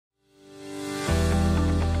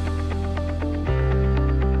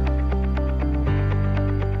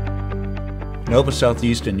Nova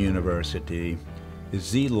Southeastern University is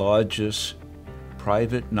the largest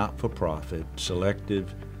private, not-for-profit,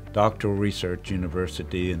 selective doctoral research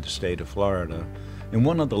university in the state of Florida and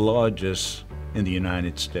one of the largest in the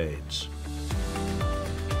United States.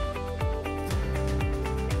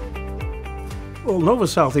 Well, Nova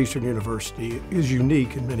Southeastern University is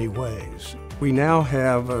unique in many ways. We now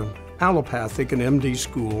have an allopathic, an MD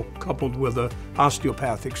school, coupled with an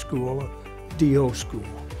osteopathic school, a DO school.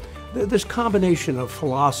 This combination of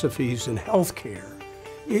philosophies in healthcare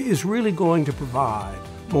is really going to provide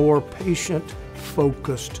more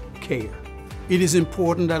patient-focused care. It is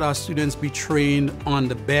important that our students be trained on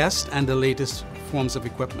the best and the latest forms of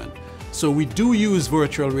equipment. So we do use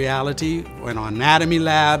virtual reality in our anatomy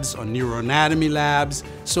labs, or neuroanatomy labs,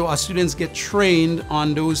 so our students get trained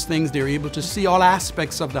on those things. They're able to see all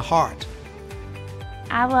aspects of the heart.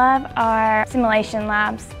 I love our simulation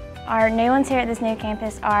labs. Our new ones here at this new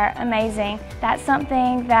campus are amazing. That's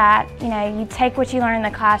something that, you take what you learn in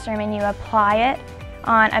the classroom and you apply it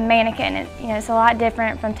on a mannequin. It's a lot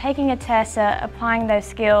different from taking a test to applying those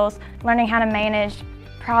skills, learning how to manage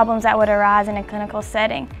problems that would arise in a clinical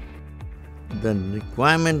setting. The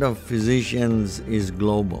requirement of physicians is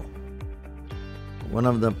global. One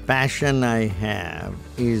of the passion I have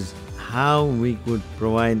is how we could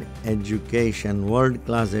provide education,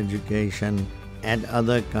 world-class education, at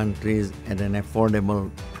other countries at an affordable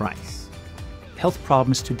price. Health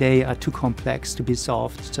problems today are too complex to be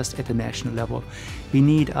solved just at the national level. We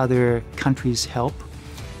need other countries' help,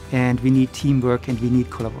 and we need teamwork, and we need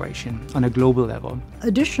collaboration on a global level.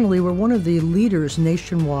 Additionally, we're one of the leaders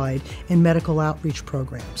nationwide in medical outreach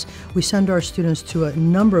programs. We send our students to a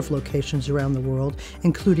number of locations around the world,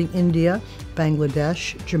 including India,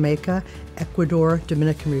 Bangladesh, Jamaica, Ecuador,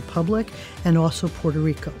 Dominican Republic, and also Puerto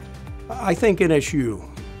Rico. I think NSU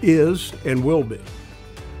is and will be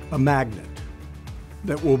a magnet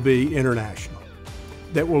that will be international,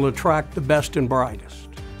 that will attract the best and brightest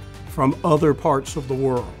from other parts of the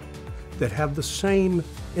world that have the same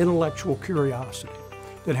intellectual curiosity,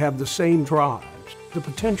 that have the same drives. The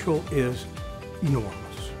potential is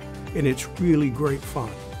enormous, and it's really great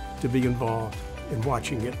fun to be involved in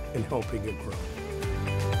watching it and helping it grow.